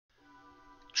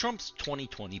Trump's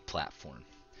 2020 platform.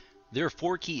 There are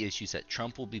 4 key issues that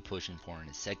Trump will be pushing for in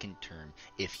his second term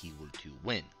if he were to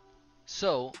win.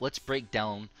 So let's break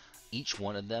down each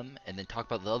one of them and then talk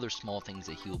about the other small things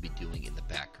that he will be doing in the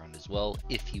background as well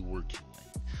if he were to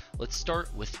win. Let's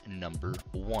start with number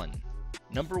 1.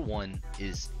 Number 1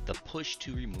 is the push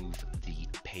to remove the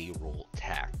payroll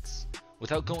tax.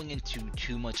 Without going into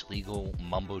too much legal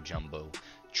mumbo jumbo,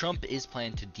 Trump is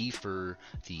planning to defer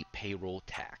the payroll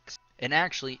tax. And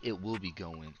actually, it will be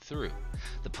going through.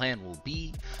 The plan will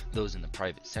be those in the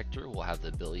private sector will have the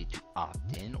ability to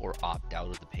opt in or opt out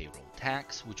of the payroll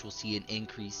tax, which will see an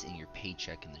increase in your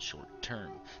paycheck in the short term.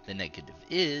 The negative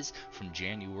is from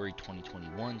January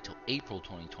 2021 till April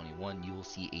 2021, you will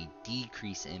see a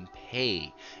decrease in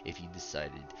pay if you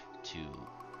decided to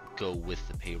go with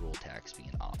the payroll tax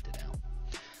being opted out.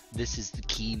 This is the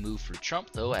key move for Trump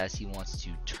though, as he wants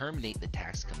to terminate the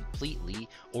tax completely,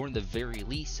 or in the very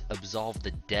least absolve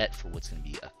the debt for what's going to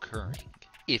be occurring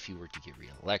if he were to get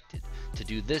reelected. To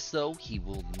do this though, he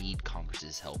will need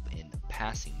Congress's help in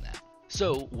passing that.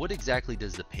 So what exactly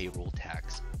does the payroll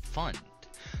tax fund?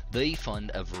 They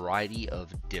fund a variety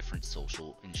of different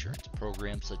social insurance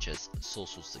programs such as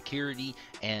Social Security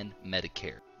and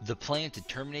Medicare. The plan to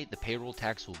terminate the payroll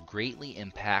tax will greatly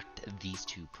impact these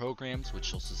 2 programs,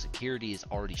 which Social Security is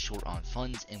already short on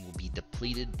funds and will be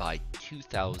depleted by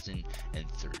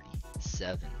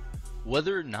 2037.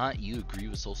 Whether or not you agree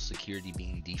with Social Security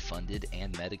being defunded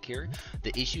and Medicare,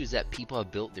 the issue is that people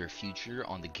have built their future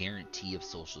on the guarantee of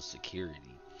Social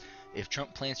Security. If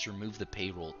Trump plans to remove the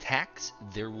payroll tax,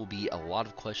 there will be a lot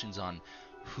of questions on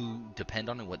who depend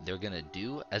on it, what they're going to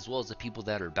do, as well as the people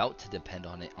that are about to depend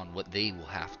on it, on what they will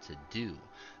have to do.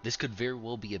 This could very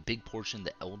well be a big portion of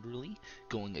the elderly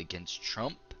going against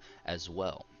Trump as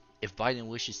well. If Biden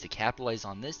wishes to capitalize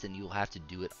on this, then you'll have to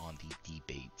do it on the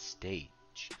debate stage.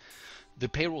 The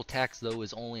payroll tax, though,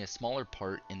 is only a smaller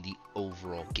part in the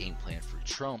overall game plan for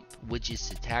Trump, which is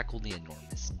to tackle the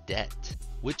enormous debt.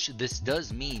 Which this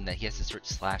does mean that he has to start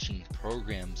slashing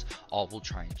programs, all while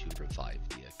trying to revive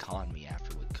the economy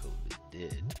after what COVID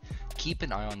did. Keep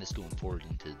an eye on this going forward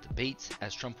into the debates,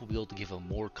 as Trump will be able to give a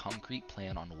more concrete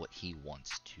plan on what he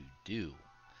wants to do.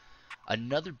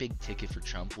 Another big ticket for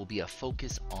Trump will be a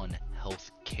focus on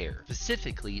health care,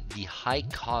 specifically the high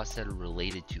costs that are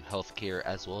related to health care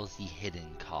as well as the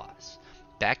hidden costs.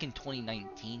 Back in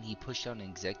 2019, he pushed out an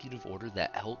executive order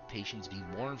that helped patients be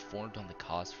more informed on the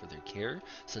costs for their care,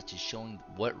 such as showing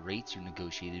what rates are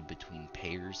negotiated between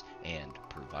payers and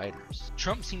providers.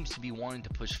 Trump seems to be wanting to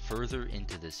push further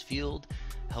into this field,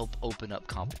 help open up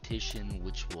competition,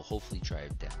 which will hopefully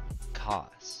drive down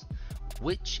costs.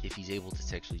 Which, if he's able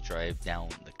to actually drive down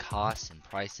the costs and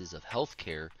prices of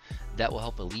healthcare, that will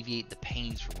help alleviate the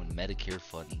pains for when Medicare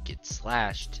funding gets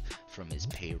slashed from his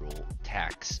payroll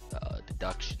tax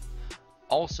deduction.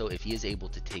 Also, if he is able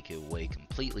to take it away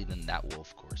completely, then that will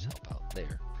of course help out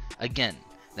there. Again,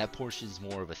 that portion is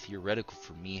more of a theoretical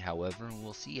for me, however, and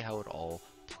we'll see how it all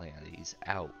plays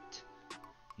out.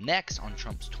 Next on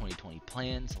Trump's 2020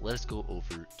 plans, let us go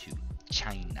over to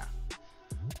China.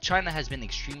 China has been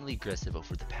extremely aggressive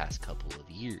over the past couple of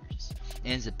years,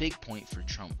 and is a big point for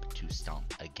Trump to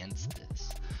stomp against this.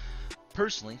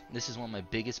 Personally, this is one of my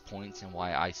biggest points and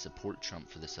why I support Trump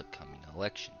for this upcoming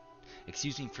election.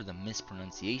 Excuse me for the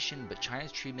mispronunciation, but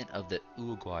China's treatment of the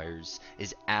Uyghurs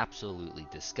is absolutely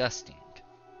disgusting.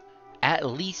 At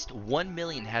least 1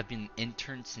 million have been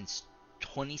interned since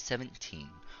 2017.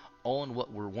 All in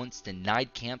what were once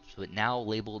denied camps but now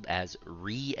labeled as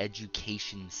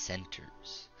re-education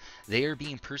centers. They are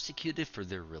being persecuted for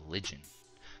their religion.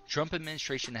 Trump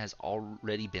administration has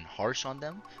already been harsh on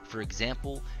them. For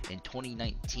example, in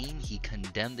 2019 he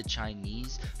condemned the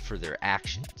Chinese for their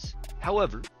actions.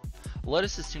 However, let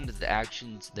us assume that the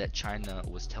actions that China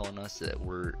was telling us that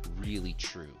were really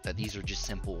true, that these are just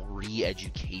simple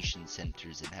re-education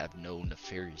centers and have no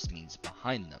nefarious means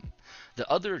behind them. The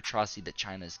other atrocity that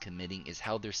China is committing is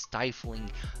how they're stifling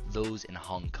those in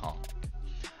Hong Kong.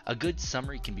 A good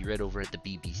summary can be read over at the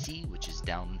BBC, which is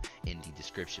down in the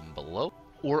description below,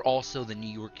 or also the New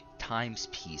York Times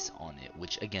piece on it,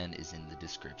 which again is in the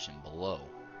description below.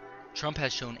 Trump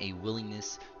has shown a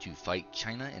willingness to fight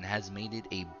China and has made it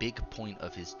a big point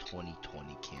of his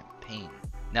 2020 campaign.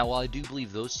 Now, while I do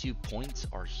believe those 2 points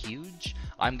are huge,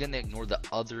 I'm going to ignore the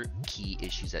other key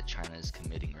issues that China is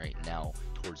committing right now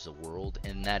towards the world,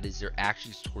 and that is their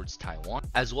actions towards Taiwan,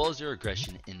 as well as their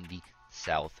aggression in the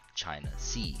South China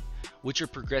Sea, which are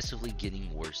progressively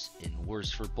getting worse and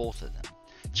worse for both of them.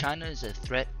 China is a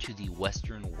threat to the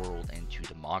Western world and to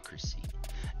democracy,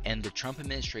 and the Trump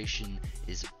administration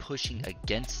is pushing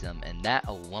against them, and that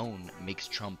alone makes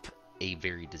Trump a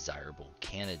very desirable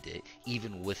candidate,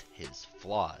 even with his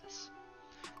flaws.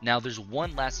 Now, there's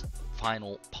one last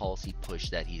final policy push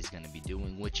that he's going to be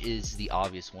doing, which is the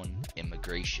obvious one: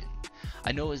 immigration.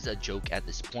 I know it's a joke at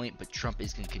this point, but Trump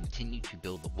is going to continue to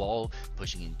build the wall,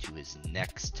 pushing into his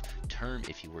next term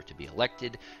if he were to be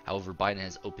elected. However, Biden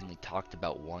has openly talked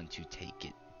about wanting to take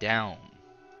it down.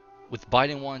 With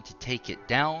Biden wanting to take it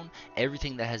down,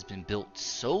 everything that has been built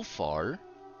so far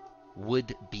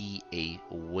would be a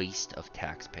waste of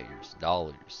taxpayers'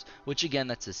 dollars. Which, again,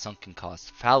 that's a sunken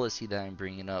cost fallacy that I'm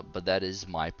bringing up, but that is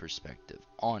my perspective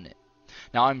on it.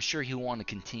 Now, I'm sure he'll want to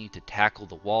continue to tackle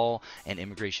the wall and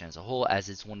immigration as a whole, as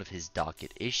it's one of his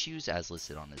docket issues as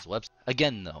listed on his website.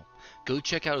 Again, though, go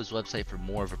check out his website for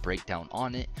more of a breakdown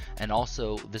on it. And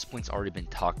also, this point's already been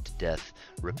talked to death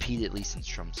repeatedly since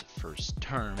Trump's first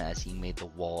term, as he made the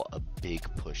wall a big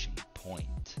pushing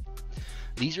point.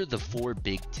 These are the 4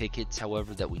 big tickets,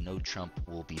 however, that we know Trump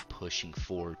will be pushing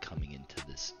for coming into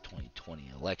this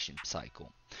 2020 election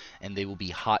cycle. And they will be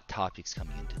hot topics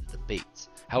coming into the debates.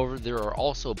 However, there are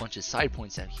also a bunch of side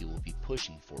points that he will be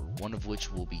pushing for, one of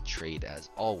which will be trade as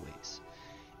always.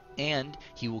 And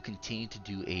he will continue to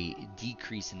do a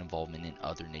decrease in involvement in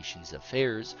other nations'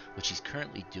 affairs, which he's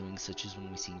currently doing, such as when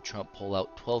we've seen Trump pull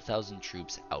out 12,000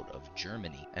 troops out of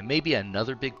Germany. And maybe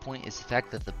another big point is the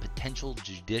fact that the potential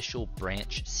judicial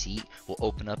branch seat will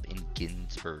open up in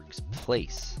Ginsburg's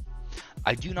place.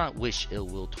 I do not wish ill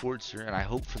will towards her, and I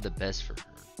hope for the best for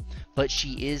her, but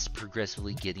she is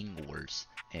progressively getting worse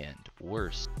and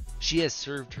worse. She has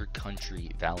served her country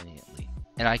valiantly,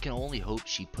 and I can only hope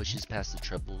she pushes past the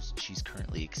troubles she's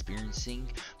currently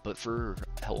experiencing, but for her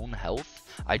own health,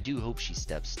 I do hope she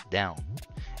steps down.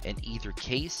 In either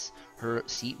case, her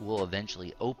seat will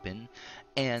eventually open,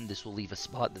 and this will leave a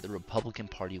spot that the Republican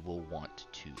Party will want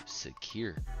to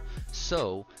secure.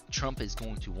 So, Trump is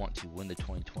going to want to win the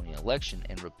 2020 election,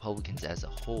 and Republicans as a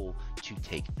whole to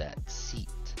take that seat.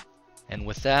 And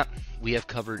with that, we have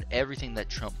covered everything that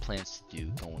Trump plans to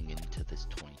do going into this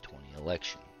 2020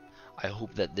 election. I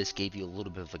hope that this gave you a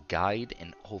little bit of a guide,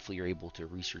 and hopefully you're able to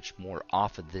research more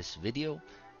off of this video.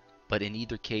 But in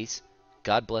either case,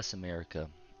 God bless America,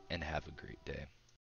 and have a great day.